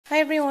Hi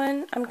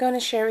everyone, I'm going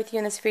to share with you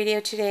in this video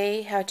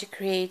today how to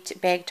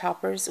create bag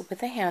toppers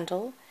with a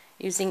handle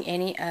using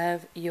any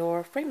of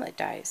your framelit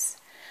dies.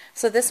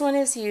 So this one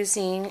is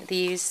using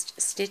these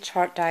stitch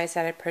heart dies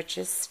that I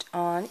purchased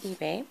on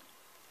eBay,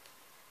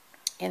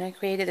 and I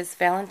created this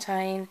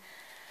Valetine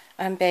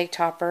bag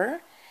topper,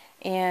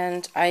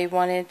 and I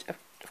wanted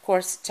of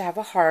course to have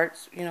a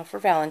heart, for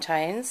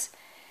Valentine's,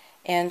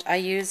 and I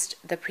used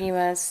the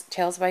Prima's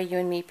Tales by You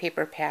and Me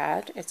paper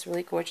pad. It's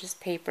really gorgeous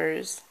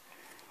papers.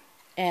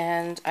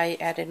 And I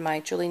added my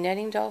Julie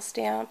Netting doll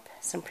stamp,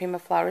 some Prima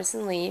flowers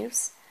and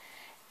leaves,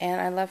 and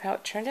I love how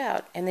it turned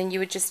out. And then you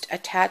would just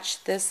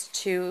attach this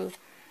to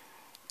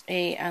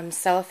a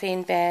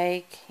cellophane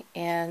bag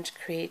and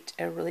create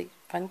a really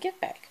fun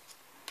gift bag.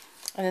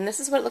 And then this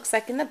is what it looks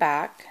like in the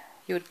back.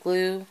 You would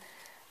glue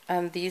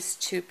these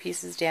two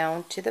pieces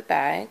down to the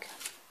bag.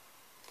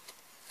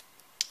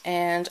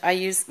 And I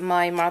use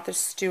my Martha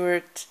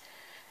Stewart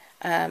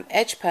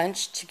edge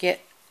punch to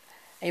get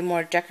a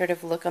more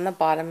decorative look on the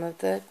bottom of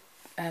the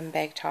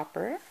bag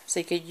topper.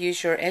 So you could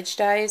use your edge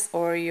dies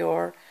or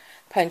your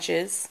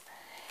punches.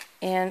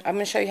 And I'm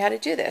going to show you how to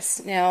do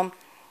this. Now,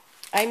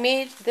 I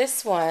made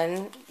this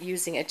one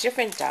using a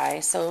different die.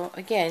 So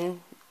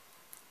again,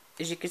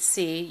 as you can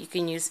see, you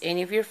can use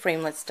any of your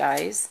Framelits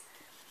dies.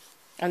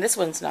 And this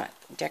one's not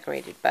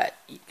decorated, but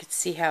you can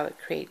see how it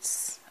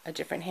creates a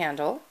different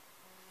handle.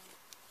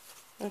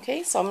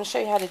 Okay, so I'm going to show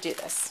you how to do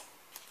this.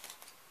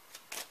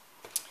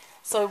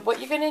 So what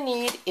you're going to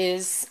need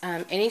is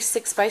any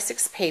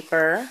 6x6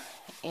 paper,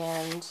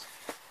 and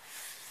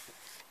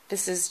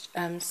this is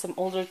some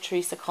older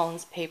Teresa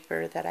Collins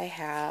paper that I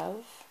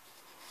have.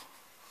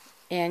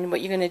 And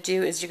what you're going to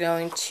do is you're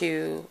going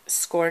to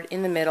score it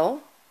in the middle.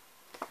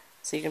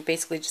 So you're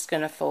basically just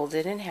going to fold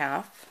it in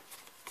half.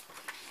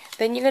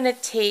 Then you're going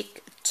to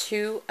take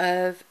two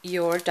of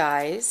your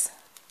dies.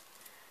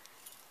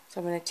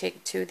 So I'm going to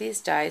take two of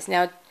these dies.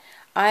 Now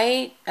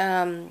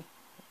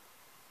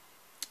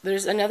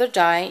there's another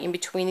die in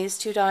between these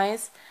two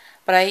dies,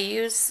 but I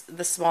use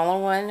the smaller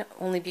one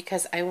only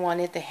because I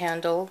wanted the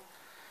handle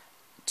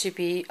to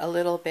be a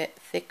little bit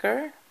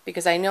thicker,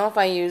 because I know if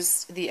I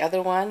use the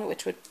other one,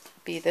 which would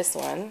be this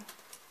one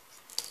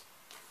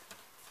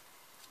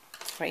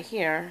right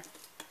here,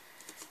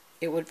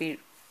 the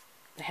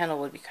handle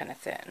would be kind of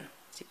thin.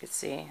 As you can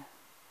see, it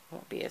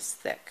won't be as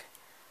thick.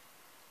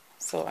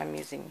 So I'm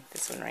using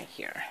this one right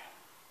here.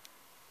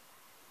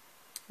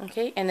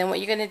 Okay, and then what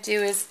you're going to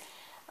do is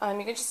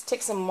you can just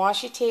take some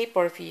washi tape,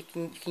 or if you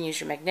can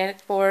use your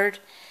magnetic board,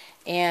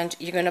 and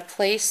you're going to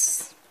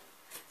place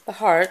the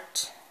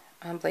heart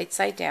blade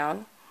side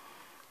down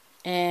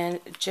and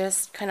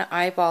just kind of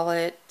eyeball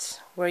it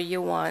where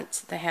you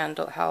want the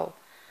handle, how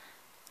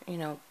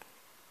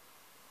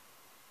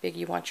big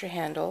you want your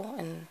handle,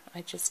 and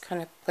I just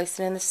kind of place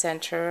it in the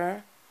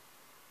center.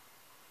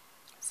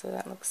 So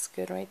that looks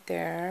good right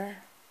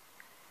there.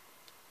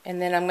 And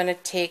then I'm going to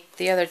take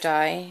the other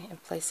die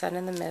and place that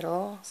in the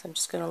middle. So I'm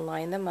just going to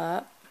line them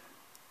up.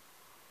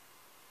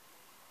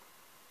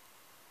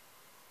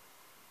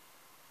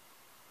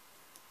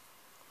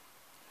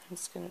 I'm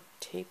just going to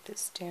tape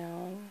this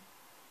down.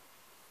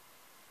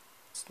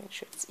 Just make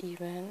sure it's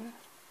even.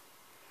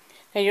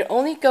 Now you're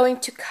only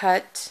going to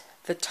cut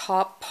the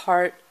top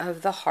part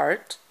of the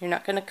heart. You're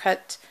not going to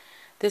cut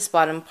this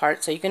bottom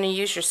part. So you're going to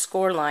use your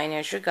score line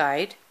as your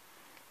guide.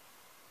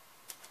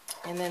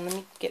 And then let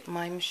me get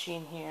my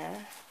machine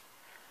here.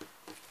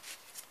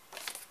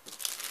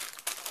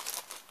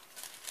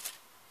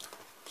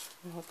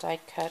 And we'll die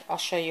cut. I'll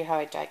show you how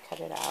I die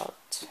cut it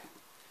out.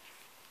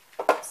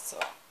 So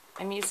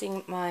I'm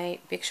using my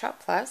Big Shot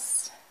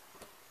Plus.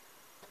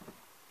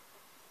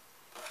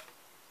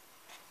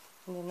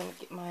 And then let me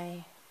get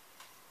my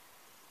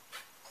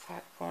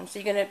platform. So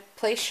you're going to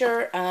place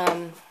your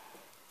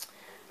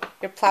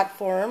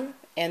platform,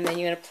 and then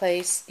you're going to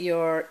place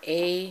your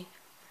A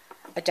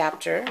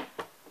adapter,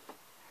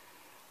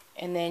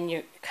 and then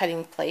your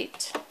cutting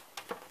plate,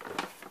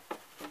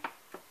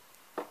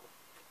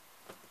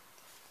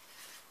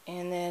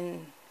 and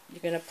then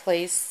you're going to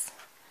place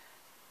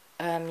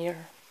your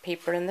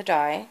paper in the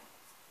die,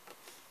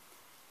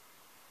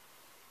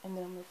 and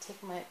then I'm going to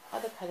take my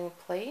other cutting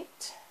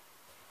plate,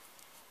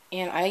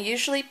 and I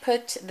usually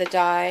put the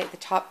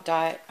top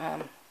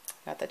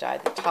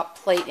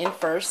plate in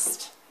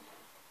first,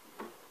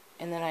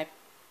 and then I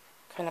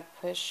kind of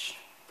push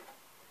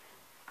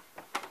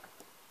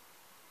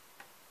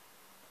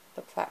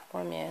the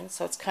platform in,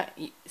 so it's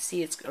you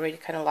see it's already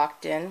kind of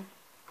locked in.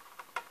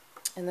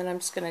 And then I'm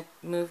just going to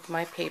move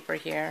my paper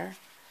here,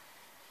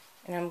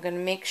 and I'm going to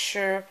make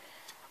sure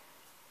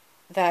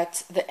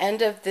that the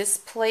end of this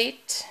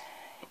plate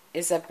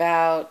is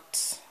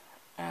about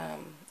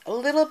a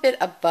little bit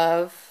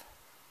above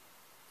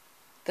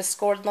the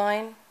scored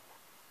line,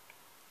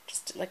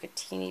 just like a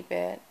teeny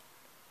bit.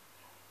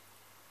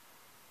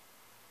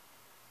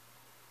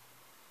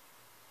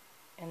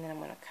 And then I'm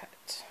going to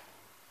cut.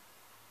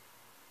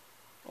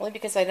 Only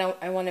because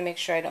I want to make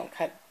sure I don't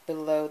cut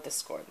below the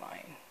scored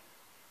line.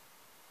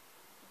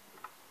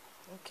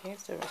 Okay,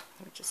 so let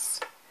me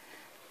just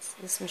So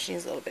this machine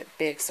is a little bit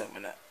big, so I'm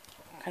going to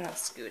kind of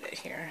scoot it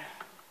here.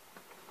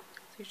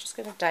 So you're just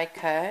going to die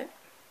cut.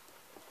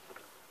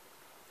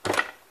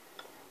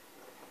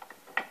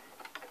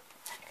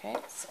 Okay,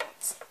 so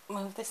let's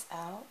move this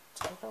out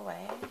of the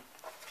way.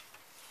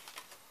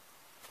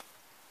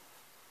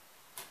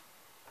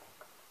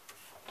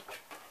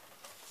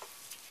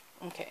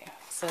 Okay,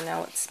 so now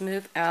let's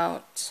move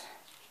out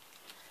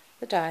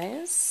the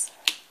dies.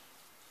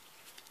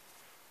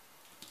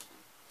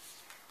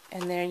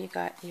 And there you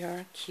got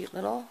your cute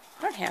little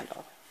heart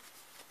handle.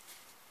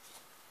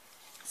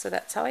 So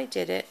that's how I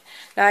did it.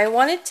 Now I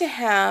wanted to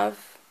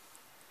have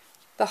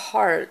the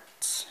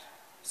heart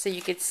so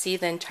you could see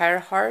the entire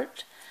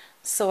heart,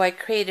 so I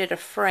created a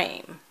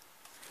frame.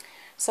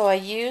 So I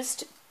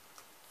used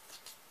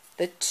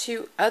the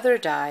two other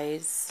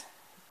dies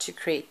to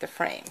create the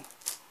frame.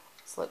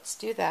 So let's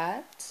do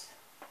that.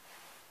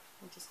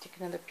 I'll just take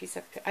another piece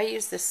of, I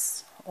use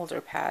this older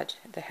pad,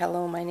 the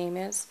Hello My Name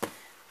Is.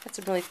 Got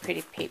some really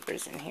pretty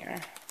papers in here.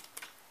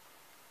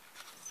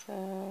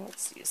 So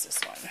let's use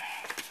this one.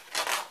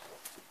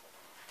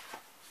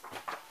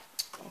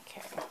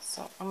 Okay,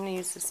 so I'm going to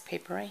use this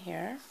paper right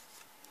here.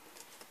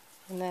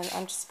 And then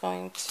I'm just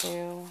going to,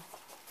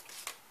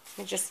 let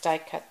me just die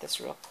cut this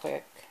real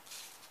quick.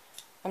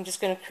 I'm just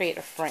going to create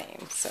a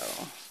frame, so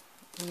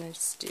I'm going to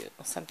just do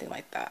something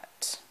like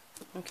that.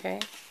 Okay.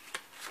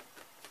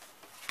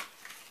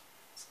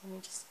 So let me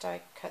just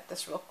die cut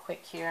this real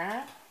quick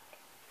here.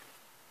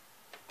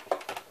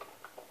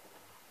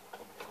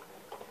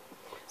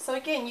 So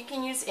again, you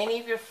can use any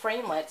of your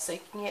framelits, so you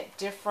can get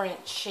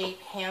different shape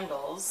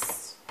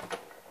handles.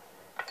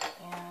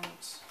 And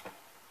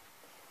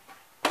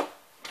I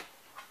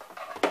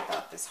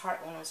thought this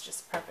heart one was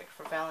just perfect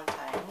for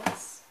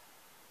Valentine's.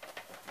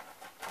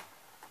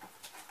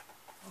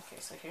 Okay,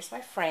 so here's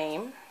my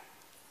frame.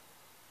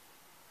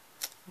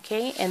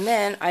 Okay, and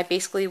then I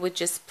basically would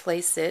just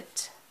place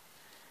it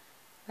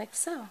like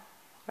so,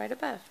 right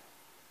above.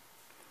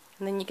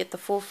 And then you get the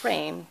full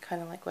frame,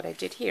 kind of like what I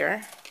did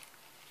here.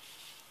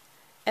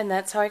 And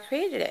that's how I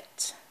created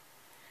it.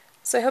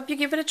 So I hope you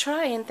give it a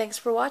try, and thanks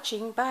for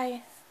watching.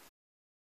 Bye.